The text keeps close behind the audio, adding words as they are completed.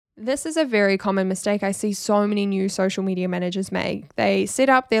This is a very common mistake I see so many new social media managers make. They set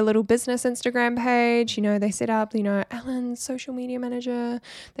up their little business Instagram page, they set up, Ellen's social media manager.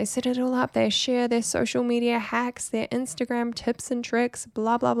 They set it all up. They share their social media hacks, their Instagram tips and tricks,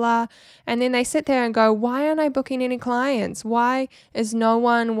 blah, blah, blah. And then they sit there and go, why aren't I booking any clients? Why is no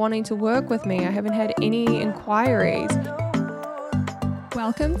one wanting to work with me? I haven't had any inquiries.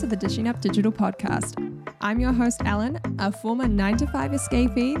 Welcome to the Dishing Up Digital podcast. I'm your host, Ellen, a former 9-to-5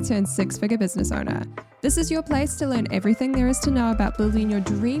 escapee turned 6-figure business owner. This is your place to learn everything there is to know about building your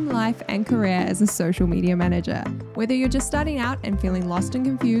dream life and career as a social media manager. Whether you're just starting out and feeling lost and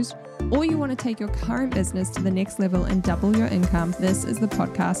confused, or you want to take your current business to the next level and double your income, this is the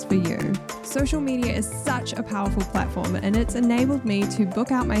podcast for you. Social media is such a powerful platform, and it's enabled me to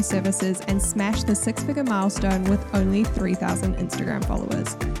book out my services and smash the 6-figure milestone with only 3,000 Instagram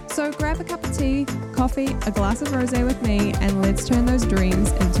followers. So grab a cup of tea, coffee, a glass of rosé with me, and let's turn those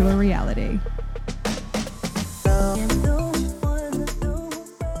dreams into a reality.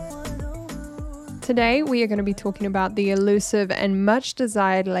 Today, we are going to be talking about the elusive and much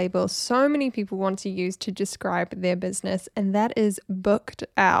desired label so many people want to use to describe their business, and that is booked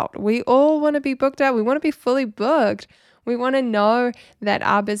out. We all want to be booked out. We want to be fully booked. We want to know that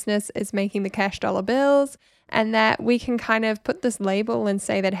our business is making the cash dollar bills and that we can kind of put this label and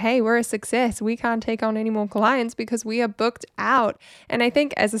say that, hey, we're a success. We can't take on any more clients because we are booked out. And I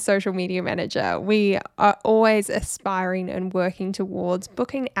think as a social media manager, we are always aspiring and working towards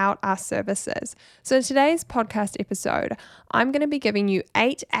booking out our services. So in today's podcast episode, I'm going to be giving you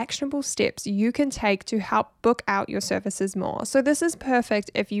 8 actionable steps you can take to help book out your services more. So this is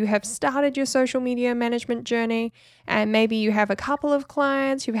perfect if you have started your social media management journey and maybe you have a couple of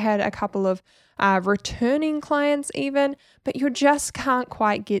clients, you've had a couple of returning clients even, but you just can't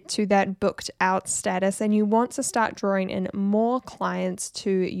quite get to that booked out status and you want to start drawing in more clients to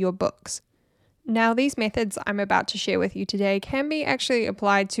your books. Now, these methods I'm about to share with you today can be actually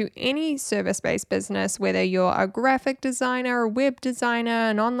applied to any service-based business, whether you're a graphic designer, a web designer,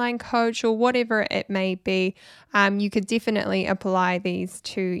 an online coach, or whatever it may be. You could definitely apply these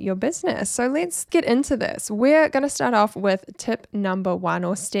to your business. So let's get into this. We're going to start off with tip number 1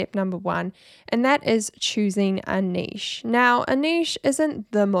 or step number 1, and that is choosing a niche. Now, a niche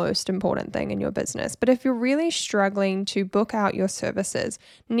isn't the most important thing in your business, but if you're really struggling to book out your services,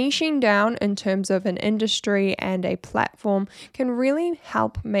 niching down in terms of an industry and a platform can really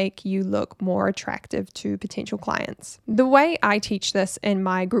help make you look more attractive to potential clients. The way I teach this in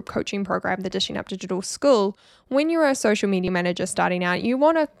my group coaching program, the Dishing Up Digital School, when you're a social media manager starting out, you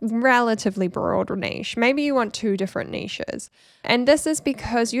want a relatively broad niche. Maybe you want 2 different niches. And this is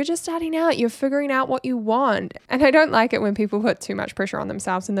because you're just starting out, you're figuring out what you want. And I don't like it when people put too much pressure on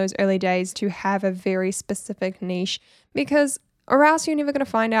themselves in those early days to have a very specific niche, because or else you're never going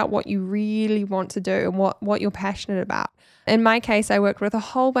to find out what you really want to do and what you're passionate about. In my case, I worked with a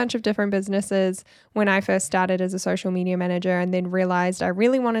whole bunch of different businesses when I first started as a social media manager, and then realized I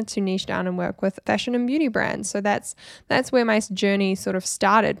really wanted to niche down and work with fashion and beauty brands. So that's where my journey sort of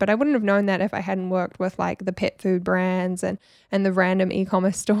started. But I wouldn't have known that if I hadn't worked with like the pet food brands and the random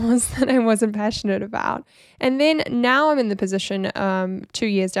e-commerce stores that I wasn't passionate about. And then now I'm in the position 2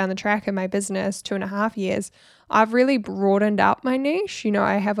 years down the track in my business, 2.5 years, I've really broadened out my niche.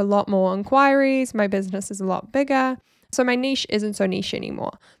 I have a lot more inquiries. My business is a lot bigger. So my niche isn't so niche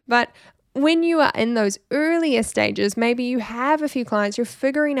anymore. But when you are in those earlier stages, maybe you have a few clients, you're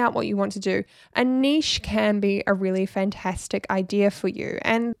figuring out what you want to do, a niche can be a really fantastic idea for you.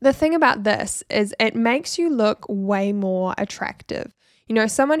 And the thing about this is it makes you look way more attractive.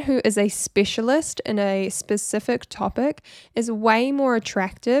 Someone who is a specialist in a specific topic is way more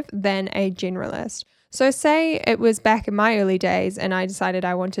attractive than a generalist. So say it was back in my early days and I decided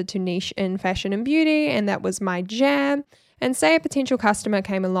I wanted to niche in fashion and beauty and that was my jam. And say a potential customer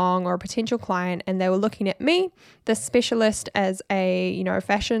came along or a potential client and they were looking at me, the specialist, as a,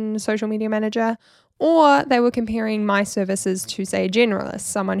 fashion social media manager, or they were comparing my services to, say, a generalist,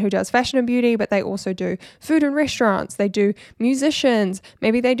 someone who does fashion and beauty, but they also do food and restaurants, they do musicians,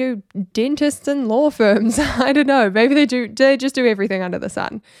 maybe they do dentists and law firms, I don't know, maybe they just do everything under the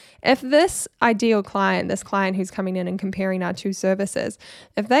sun. If this ideal client, this client who's coming in and comparing our 2 services,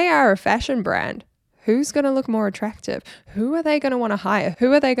 if they are a fashion brand, who's going to look more attractive? Who are they going to want to hire?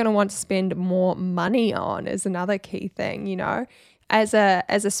 Who are they going to want to spend more money on is another key thing, As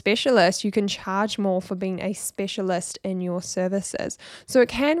a specialist, you can charge more for being a specialist in your services. So it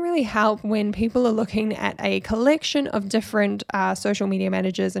can really help when people are looking at a collection of different social media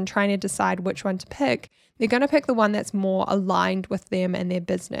managers and trying to decide which one to pick. They're going to pick the one that's more aligned with them and their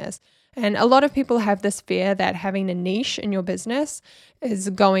business. And a lot of people have this fear that having a niche in your business is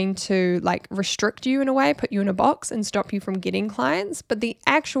going to like restrict you in a way, put you in a box and stop you from getting clients. But the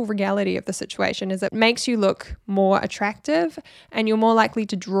actual reality of the situation is it makes you look more attractive and you're more likely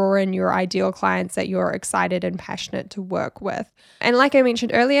to draw in your ideal clients that you're excited and passionate to work with. And like I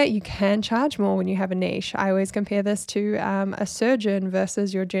mentioned earlier, you can charge more when you have a niche. I always compare this to a surgeon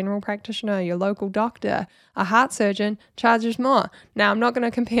versus your general practitioner, your local doctor. A heart surgeon charges more. Now, I'm not going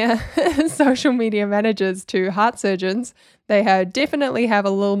to compare social media managers to heart surgeons. They definitely have a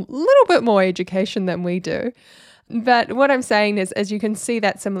little bit more education than we do. But what I'm saying is, as you can see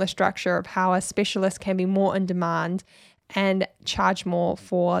that similar structure of how a specialist can be more in demand and charge more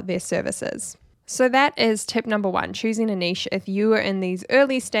for their services. So that is tip number 1, choosing a niche if you are in these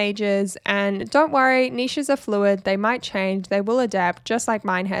early stages. And don't worry, niches are fluid. They might change. They will adapt, just like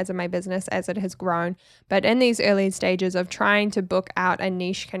mine has in my business as it has grown. But in these early stages of trying to book out a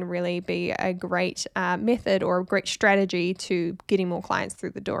niche can really be a great method or a great strategy to getting more clients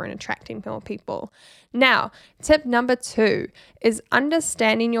through the door and attracting more people. Now, tip number 2 is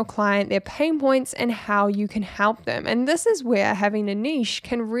understanding your client, their pain points, and how you can help them. And this is where having a niche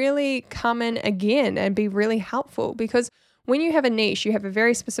can really come in again and be really helpful, because when you have a niche, you have a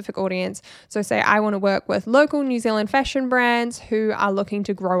very specific audience. So say I want to work with local New Zealand fashion brands who are looking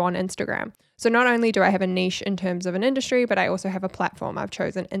to grow on Instagram. So not only do I have a niche in terms of an industry, but I also have a platform. I've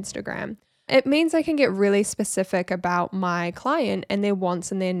chosen Instagram. It means I can get really specific about my client and their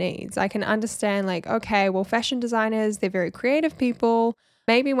wants and their needs. I can understand like, okay, well, fashion designers, they're very creative people.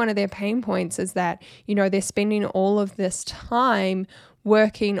 Maybe one of their pain points is that, they're spending all of this time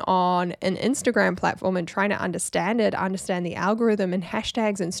working on an Instagram platform and trying to understand the algorithm and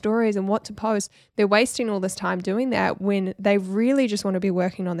hashtags and stories and what to post. They're wasting all this time doing that when they really just want to be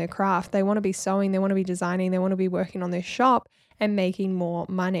working on their craft. They want to be sewing, they want to be designing, they want to be working on their shop and making more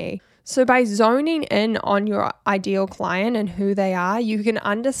money. So by zoning in on your ideal client and who they are, you can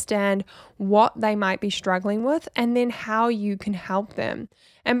understand what they might be struggling with and then how you can help them.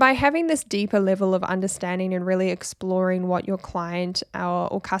 And by having this deeper level of understanding and really exploring what your client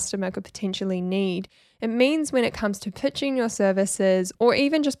or customer could potentially need, it means when it comes to pitching your services or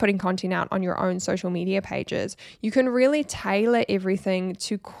even just putting content out on your own social media pages, you can really tailor everything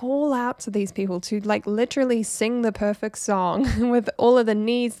to call out to these people, to like literally sing the perfect song with all of the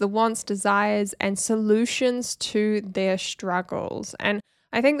needs, the wants, desires, and solutions to their struggles. And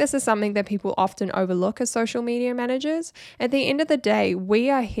I think this is something that people often overlook as social media managers. At the end of the day, we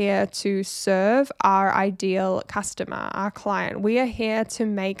are here to serve our ideal customer, our client. We are here to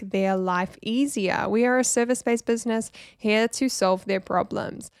make their life easier. We are a service-based business here to solve their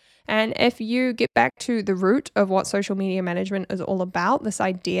problems. And if you get back to the root of what social media management is all about, this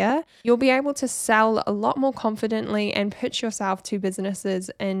idea, you'll be able to sell a lot more confidently and pitch yourself to businesses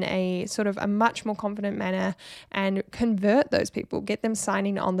in a sort of a much more confident manner and convert those people, get them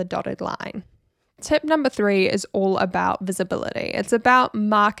signing on the dotted line. Tip number 3 is all about visibility. It's about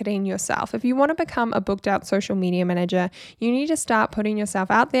marketing yourself. If you want to become a booked out social media manager, you need to start putting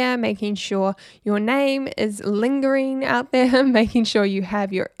yourself out there, making sure your name is lingering out there, making sure you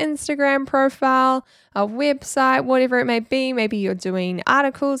have your Instagram profile, a website, whatever it may be. Maybe you're doing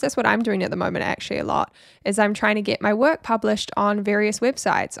articles. That's what I'm doing at the moment actually a lot, is I'm trying to get my work published on various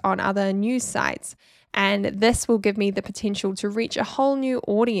websites, on other news sites. And this will give me the potential to reach a whole new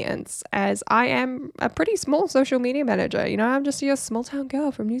audience, as I am a pretty small social media manager. I'm just a small town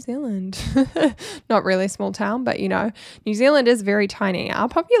girl from New Zealand. Not really small town, but New Zealand is very tiny. Our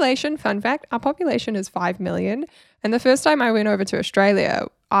population, fun fact, our population is 5 million. And the first time I went over to Australia,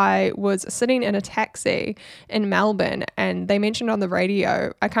 I was sitting in a taxi in Melbourne and they mentioned on the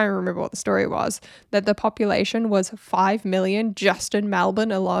radio, I can't remember what the story was, that the population was 5 million just in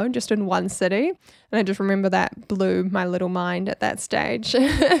Melbourne alone, just in one city. And I just remember that blew my little mind at that stage.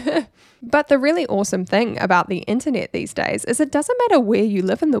 But the really awesome thing about the internet these days is it doesn't matter where you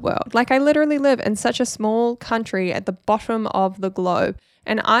live in the world. Like I literally live in such a small country at the bottom of the globe.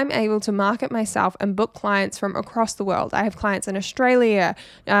 And I'm able to market myself and book clients from across the world. I have clients in Australia,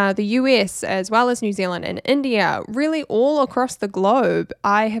 the US, as well as New Zealand and India, really all across the globe.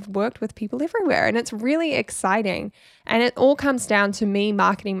 I have worked with people everywhere and it's really exciting. And it all comes down to me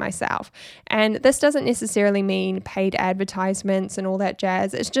marketing myself. And this doesn't necessarily mean paid advertisements and all that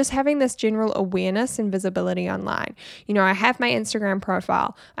jazz. It's just having this general awareness and visibility online. I have my Instagram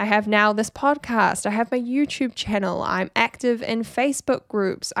profile. I have now this podcast. I have my YouTube channel. I'm active in Facebook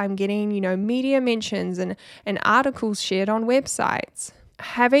groups. I'm getting, media mentions and articles shared on websites.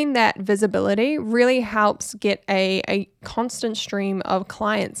 having that visibility really helps get a constant stream of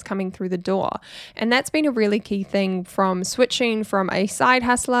clients coming through the door. And that's been a really key thing from switching from a side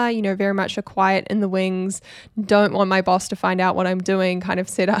hustler, very much a quiet in the wings, don't want my boss to find out what I'm doing kind of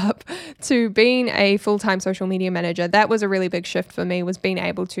setup, to being a full-time social media manager. That was a really big shift for me, was being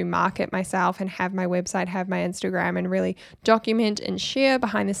able to market myself and have my website, have my Instagram, and really document and share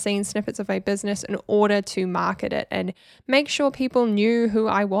behind the scenes snippets of my business in order to market it and make sure people knew who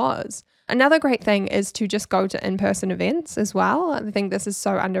I was. Another great thing is to just go to in-person events as well. I think this is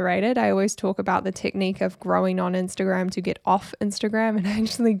so underrated. I always talk about the technique of growing on Instagram to get off Instagram and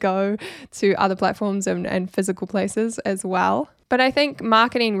actually go to other platforms and physical places as well. But I think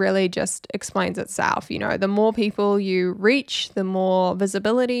marketing really just explains itself. The more people you reach, the more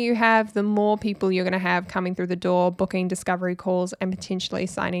visibility you have, the more people you're going to have coming through the door, booking discovery calls, and potentially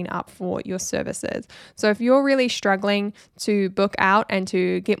signing up for your services. So if you're really struggling to book out and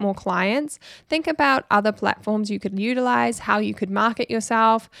to get more clients, think about other platforms you could utilize, how you could market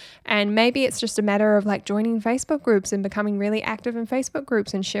yourself. And maybe it's just a matter of joining Facebook groups and becoming really active in Facebook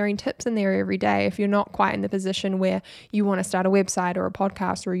groups and sharing tips in there every day if you're not quite in the position where you want to start a website or a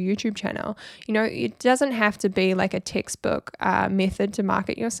podcast or a YouTube channel. It doesn't have to be like a textbook method to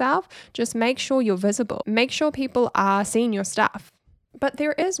market yourself. Just make sure you're visible. Make sure people are seeing your stuff. But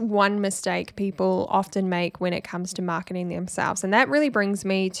there is one mistake people often make when it comes to marketing themselves. And that really brings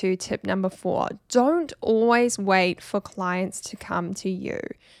me to tip number 4. Don't always wait for clients to come to you.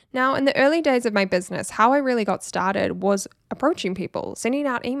 Now, in the early days of my business, how I really got started was approaching people, sending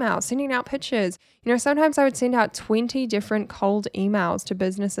out emails, sending out pitches. Sometimes I would send out 20 different cold emails to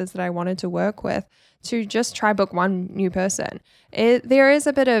businesses that I wanted to work with to just try book one new person. There is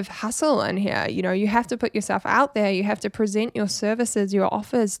a bit of hustle in here. You have to put yourself out there. You have to present your services, your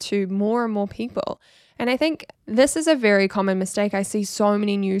offers to more and more people. And I think this is a very common mistake I see so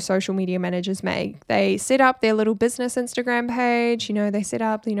many new social media managers make. They set up their little business Instagram page, they set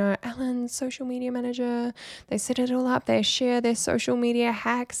up, Ellen's social media manager. They set it all up. They share their social media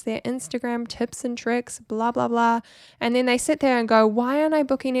hacks, their Instagram tips and tricks, blah, blah, blah. And then they sit there and go, why aren't I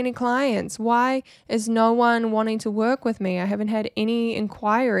booking any clients? Why is no one wanting to work with me? I haven't had any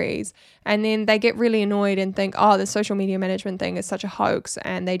inquiries. And then they get really annoyed and think, oh, the social media management thing is such a hoax.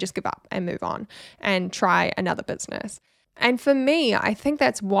 And they just give up and move on and try another business. And for me, I think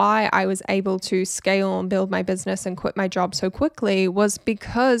that's why I was able to scale and build my business and quit my job so quickly, was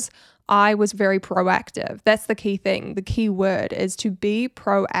because I was very proactive. That's the key thing. The key word is to be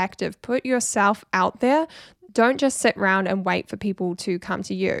proactive. Put yourself out there. Don't just sit around and wait for people to come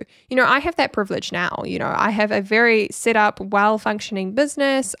to you. I have that privilege now. I have a very set up, well-functioning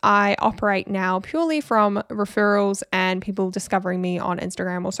business. I operate now purely from referrals and people discovering me on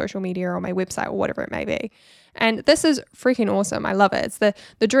Instagram or social media or my website or whatever it may be. And this is freaking awesome. I love it. It's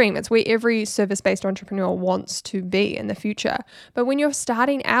the dream. It's where every service-based entrepreneur wants to be in the future. But when you're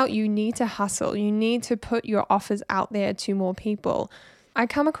starting out, you need to hustle. You need to put your offers out there to more people. I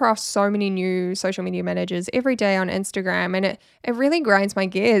come across so many new social media managers every day on Instagram, and it really grinds my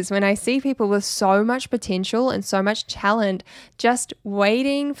gears when I see people with so much potential and so much talent just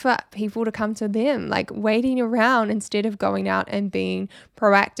waiting for people to come to them, waiting around instead of going out and being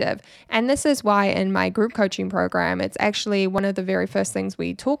proactive. And this is why in my group coaching program, it's actually one of the very first things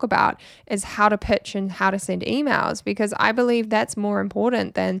we talk about is how to pitch and how to send emails, because I believe that's more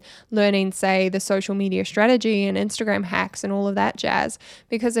important than learning, say, the social media strategy and Instagram hacks and all of that jazz.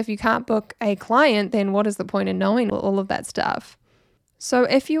 Because if you can't book a client, then what is the point in knowing all of that stuff? So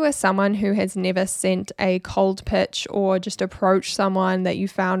if you are someone who has never sent a cold pitch or just approached someone that you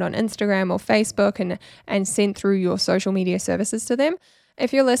found on Instagram or Facebook and sent through your social media services to them,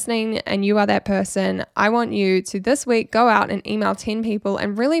 if you're listening and you are that person, I want you to this week go out and email 10 people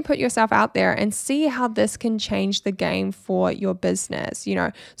and really put yourself out there and see how this can change the game for your business.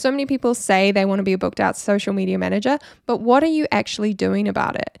 So many people say they want to be a booked out social media manager, but what are you actually doing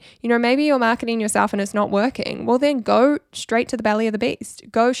about it? Maybe you're marketing yourself and it's not working. Well, then go straight to the belly of the beast.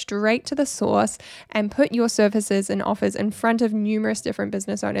 Go straight to the source and put your services and offers in front of numerous different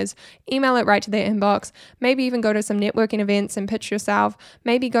business owners. Email it right to their inbox. Maybe even go to some networking events and pitch yourself.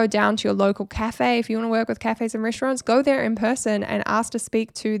 Maybe go down to your local cafe. If you want to work with cafes and restaurants, go there in person and ask to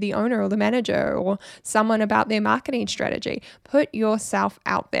speak to the owner or the manager or someone about their marketing strategy. Put yourself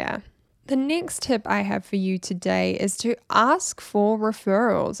out there. The next tip I have for you today is to ask for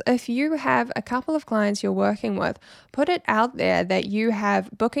referrals. If you have a couple of clients you're working with, put it out there that you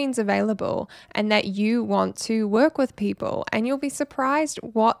have bookings available and that you want to work with people, and you'll be surprised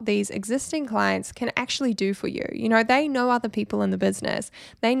what these existing clients can actually do for you. You know, they know other people in the business.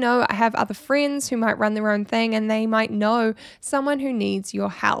 They know I have other friends who might run their own thing, and they might know someone who needs your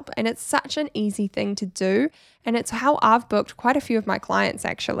help. And it's such an easy thing to do. And it's how I've booked quite a few of my clients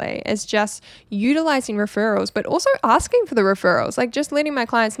actually, is just utilizing referrals, but also asking for the referrals, like just letting my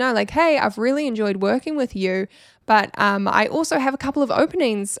clients know like, hey, I've really enjoyed working with you, but I also have a couple of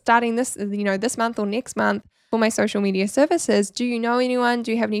openings starting this month or next month for my social media services. Do you know anyone?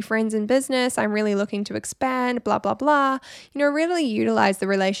 Do you have any friends in business? I'm really looking to expand, blah, blah, blah. You know, really utilize the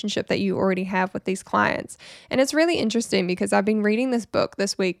relationship that you already have with these clients. And it's really interesting because I've been reading this book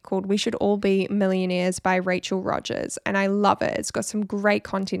this week called We Should All Be Millionaires by Rachel Rodgers. And I love it. It's got some great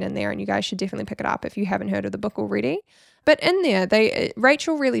content in there, and you guys should definitely pick it up if you haven't heard of the book already. But in there,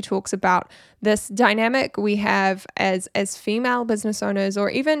 Rachel really talks about this dynamic we have as female business owners, or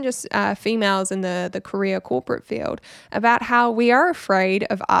even just females in the career corporate field, about how we are afraid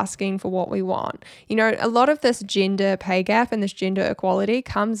of asking for what we want. You know, a lot of this gender pay gap and this gender equality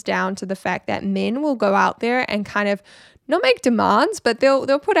comes down to the fact that men will go out there and kind of not make demands, but they'll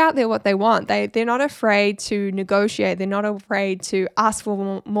put out there what they want. They're not afraid to negotiate. They're not afraid to ask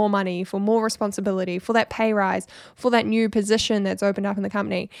for more money, for more responsibility, for that pay rise, for that new position that's opened up in the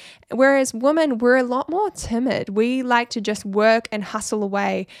company. Whereas women, we're a lot more timid. We like to just work and hustle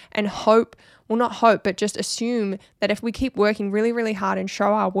away and hope. Well, not hope, but just assume that if we keep working really, really hard and show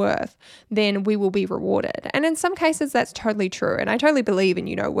our worth, then we will be rewarded. And in some cases, that's totally true. And I totally believe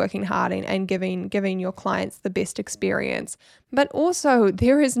in, working hard and giving your clients the best experience. But also,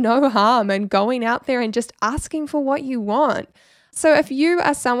 there is no harm in going out there and just asking for what you want. So if you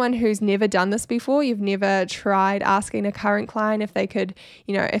are someone who's never done this before, you've never tried asking a current client if they could,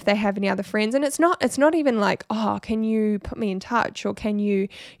 if they have any other friends, and it's not even like, oh, can you put me in touch, or can you,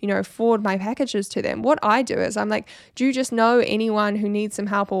 forward my packages to them? What I do is I'm like, do you just know anyone who needs some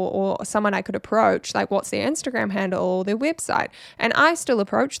help, or someone I could approach? Like, what's their Instagram handle or their website? And I still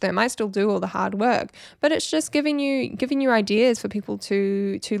approach them. I still do all the hard work, but it's just giving you ideas for people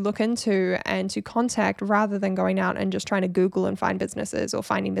to look into and to contact, rather than going out and just trying to Google and find businesses or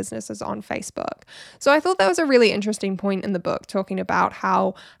finding businesses on Facebook. So I thought that was a really interesting point in the book, talking about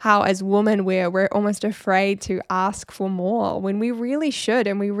how as women we're almost afraid to ask for more when we really should,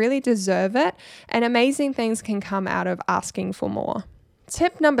 and we really deserve it. And amazing things can come out of asking for more.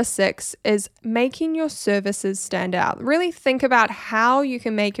 Tip number 6 is making your services stand out. Really think about how you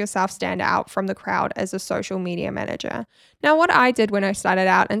can make yourself stand out from the crowd as a social media manager. Now, what I did when I started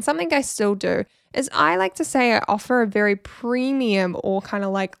out, and something I still do, is I like to say I offer a very premium, or kind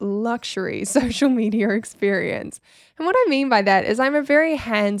of like luxury social media experience. And what I mean by that is I'm a very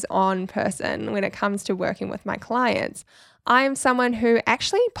hands-on person when it comes to working with my clients. I am someone who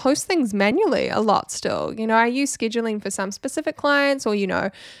actually posts things manually a lot still. I use scheduling for some specific clients, or,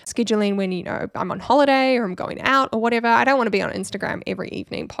 scheduling when, I'm on holiday or I'm going out or whatever. I don't want to be on Instagram every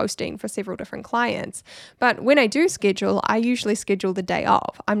evening posting for several different clients. But when I do schedule, I usually schedule the day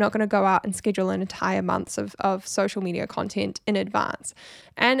of. I'm not going to go out and schedule an entire month of social media content in advance.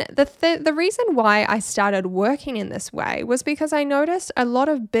 And the reason why I started working in this way was because I noticed a lot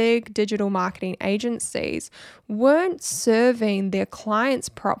of big digital marketing agencies weren't serving their clients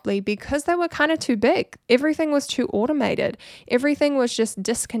properly because they were kind of too big. Everything was too automated. Everything was just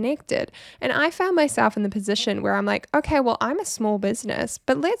disconnected. And I found myself in the position where I'm like, okay, well, I'm a small business,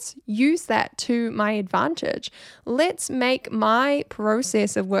 but let's use that to my advantage. Let's make my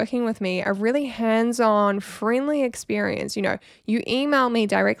process of working with me a really hands-on, friendly experience. You email me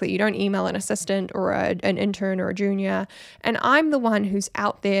directly. You don't email an assistant or an intern or a junior. And I'm the one who's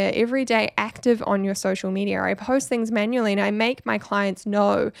out there every day, active on your social media. I post things manually, and I make my clients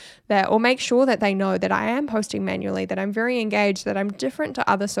know that, or make sure that they know that I am posting manually, that I'm very engaged, that I'm different to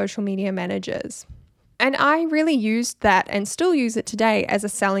other social media managers. And I really used that, and still use it today, as a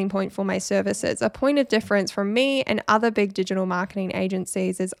selling point for my services. A point of difference from me and other big digital marketing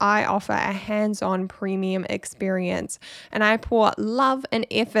agencies is I offer a hands-on premium experience, and I pour love and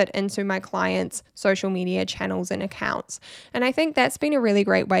effort into my clients' social media channels and accounts. And I think that's been a really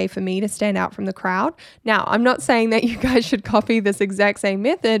great way for me to stand out from the crowd. Now, I'm not saying that you guys should copy this exact same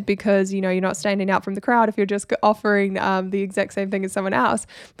method, because you're not standing out from the crowd if you're just offering the exact same thing as someone else.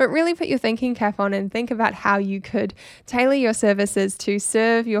 But really put your thinking cap on and think about how you could tailor your services to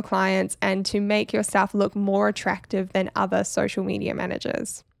serve your clients and to make yourself look more attractive than other social media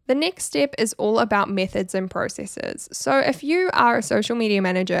managers. The next step is all about methods and processes. So if you are a social media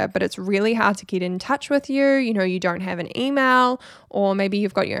manager, but it's really hard to get in touch with you, you don't have an email, or maybe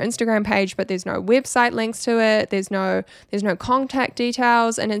you've got your Instagram page, but there's no website links to it, there's no contact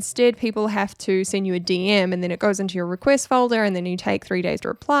details, and instead people have to send you a DM and then it goes into your request folder and then you take 3 days to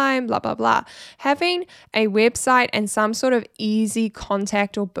reply and blah, blah, blah. Having a website and some sort of easy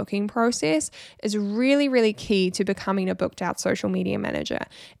contact or booking process is really, really key to becoming a booked out social media manager.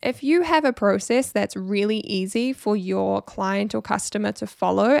 If you have a process that's really easy for your client or customer to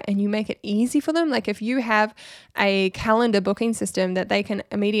follow and you make it easy for them, like if you have a calendar booking system that they can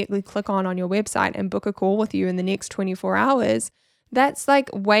immediately click on your website and book a call with you in the next 24 hours, that's like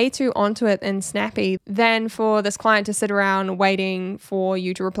way too onto it and snappy than for this client to sit around waiting for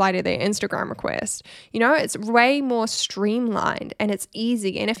you to reply to their Instagram request. It's way more streamlined and it's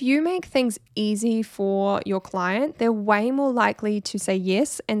easy. And if you make things easy for your client, they're way more likely to say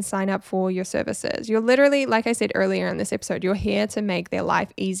yes and sign up for your services. You're literally, like I said earlier in this episode, you're here to make their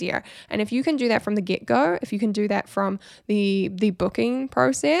life easier. And if you can do that from the get-go, if you can do that from the booking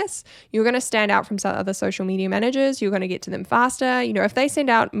process, you're going to stand out from some other social media managers. You're going to get to them faster. If they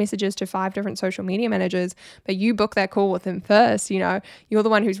send out messages to 5 different social media managers, but you book that call with them first, you're the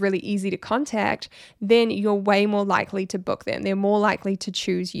one who's really easy to contact, then you're way more likely to book them. They're more likely to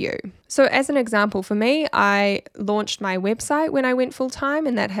choose you. So as an example, for me, I launched my website when I went full time,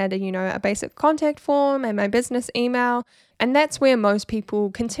 and that had a basic contact form and my business email. And that's where most people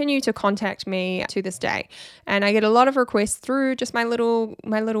continue to contact me to this day. And I get a lot of requests through just my little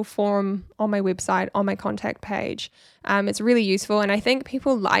form on my website, on my contact page. It's really useful. And I think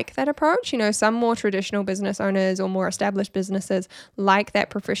people like that approach. Some more traditional business owners or more established businesses like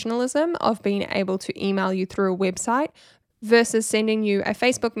that professionalism of being able to email you through a website versus sending you a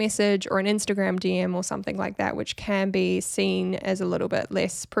Facebook message or an Instagram DM or something like that, which can be seen as a little bit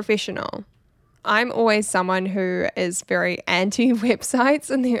less professional. I'm always someone who is very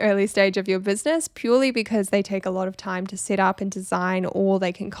anti-websites in the early stage of your business, purely because they take a lot of time to set up and design, or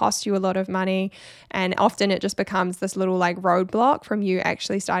they can cost you a lot of money. And often it just becomes this little roadblock from you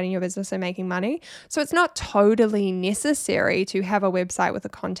actually starting your business and making money. So it's not totally necessary to have a website with a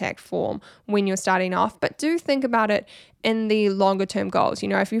contact form when you're starting off, but do think about it in the longer term goals.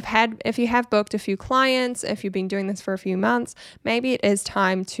 If you have booked a few clients, if you've been doing this for a few months, maybe it is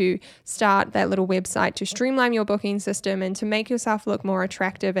time to start that little website to streamline your booking system and to make yourself look more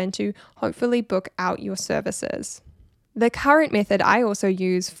attractive and to hopefully book out your services. The current method I also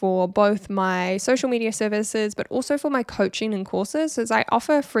use for both my social media services, but also for my coaching and courses, is I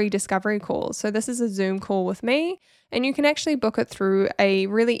offer free discovery calls. So this is a Zoom call with me, and you can actually book it through a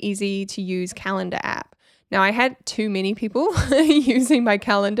really easy to use calendar app. Now, I had too many people using my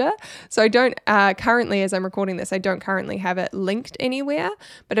calendar, so I don't currently, as I'm recording this, I don't currently have it linked anywhere.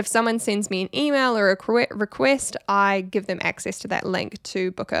 But if someone sends me an email or a request, I give them access to that link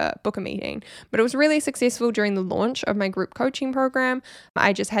to book a meeting. But it was really successful during the launch of my group coaching program.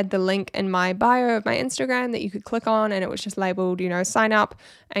 I just had the link in my bio of my Instagram that you could click on, and it was just labeled, sign up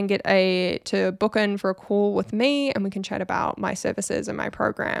and get to book in for a call with me, and we can chat about my services and my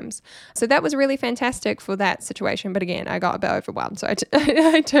programs. So that was really fantastic for that situation. But again, I got a bit overwhelmed, so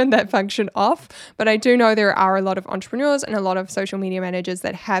I turned that function off. But I do know there are a lot of entrepreneurs and a lot of social media managers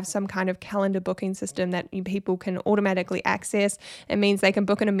that have some kind of calendar booking system that people can automatically access. It means they can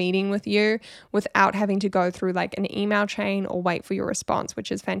book in a meeting with you without having to go through an email chain or wait for your response,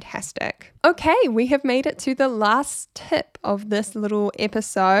 which is fantastic. Okay, we have made it to the last tip of this little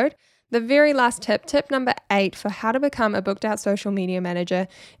episode. The very last tip number 8 for how to become a booked out social media manager,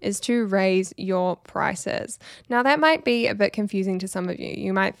 is to raise your prices. Now that might be a bit confusing to some of you.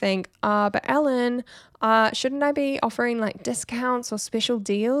 You might think, but Ellen, shouldn't I be offering discounts or special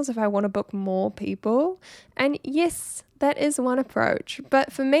deals if I want to book more people? And yes, that is one approach.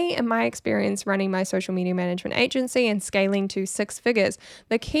 But for me, in my experience running my social media management agency and scaling to 6 figures,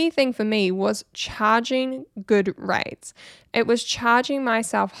 the key thing for me was charging good rates. It was charging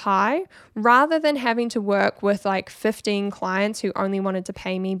myself high rather than having to work with 15 clients who only wanted to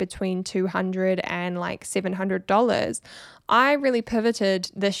pay me between $200 and $700. I really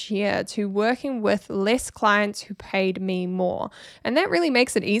pivoted this year to working with less clients who paid me more. And that really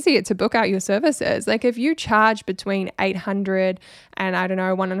makes it easier to book out your services. If you charge between $800 and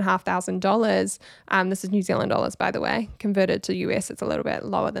 $1,500, this is New Zealand dollars, by the way, converted to US, it's a little bit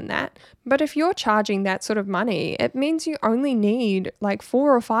lower than that. But if you're charging that sort of money, it means you only need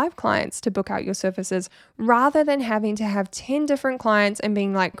 4 or 5 clients to book out your services rather than having to have 10 different clients and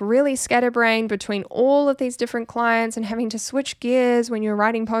being really scatterbrained between all of these different clients and having to switch gears when you're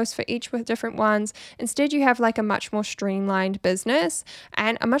writing posts for each with different ones. Instead, you have like a much more streamlined business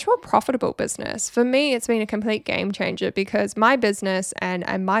and a much more profitable business. For me, it's been a complete game changer because my business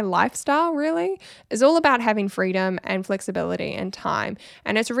and my lifestyle really is all about having freedom and flexibility and time.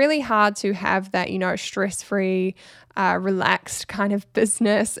 And it's really hard to have that, stress-free, relaxed kind of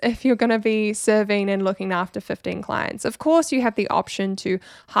business if you're going to be serving and looking after 15 clients. Of course, you have the option to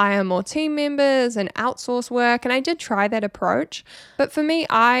hire more team members and outsource work, and I did try that approach. But for me,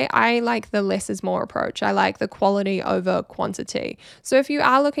 I like the less is more approach. I like the quality over quantity. So if you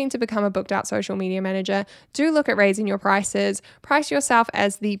are looking to become a booked out social media manager, do look at raising your prices. Price yourself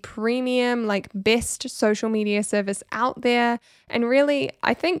as the premium, best social media service out there. And really,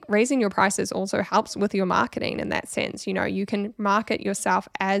 I think raising your prices also helps with your marketing in that sense. You can market yourself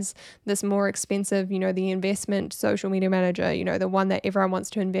as this more expensive, the investment social media manager, the one that everyone wants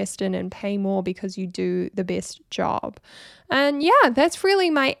to invest in and pay more because you do the best job. And yeah, that's really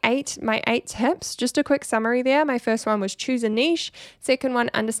my eight tips. Just a quick summary there. My first one was choose a niche. Second one,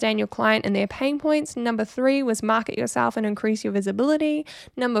 understand your client and their pain points. Number 3 was market yourself and increase your visibility.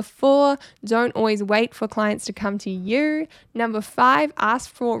 Number 4, don't always wait for clients to come to you. Number 5, ask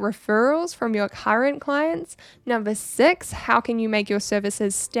for referrals from your current clients. Number 6, how can you make your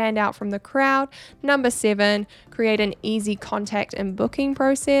services stand out from the crowd? Number 7, create an easy contact and booking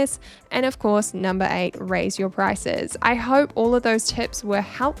process. And of course, number 8, raise your prices. I hope all of those tips were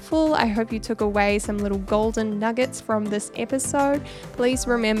helpful. I hope you took away some little golden nuggets from this episode. Please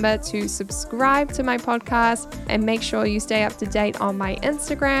remember to subscribe to my podcast and make sure you stay up to date on my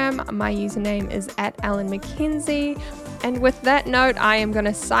Instagram. My username is @EllenMcKenzie. And with that note, I am going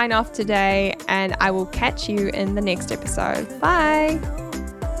to sign off today and I will catch you in the next episode. Bye.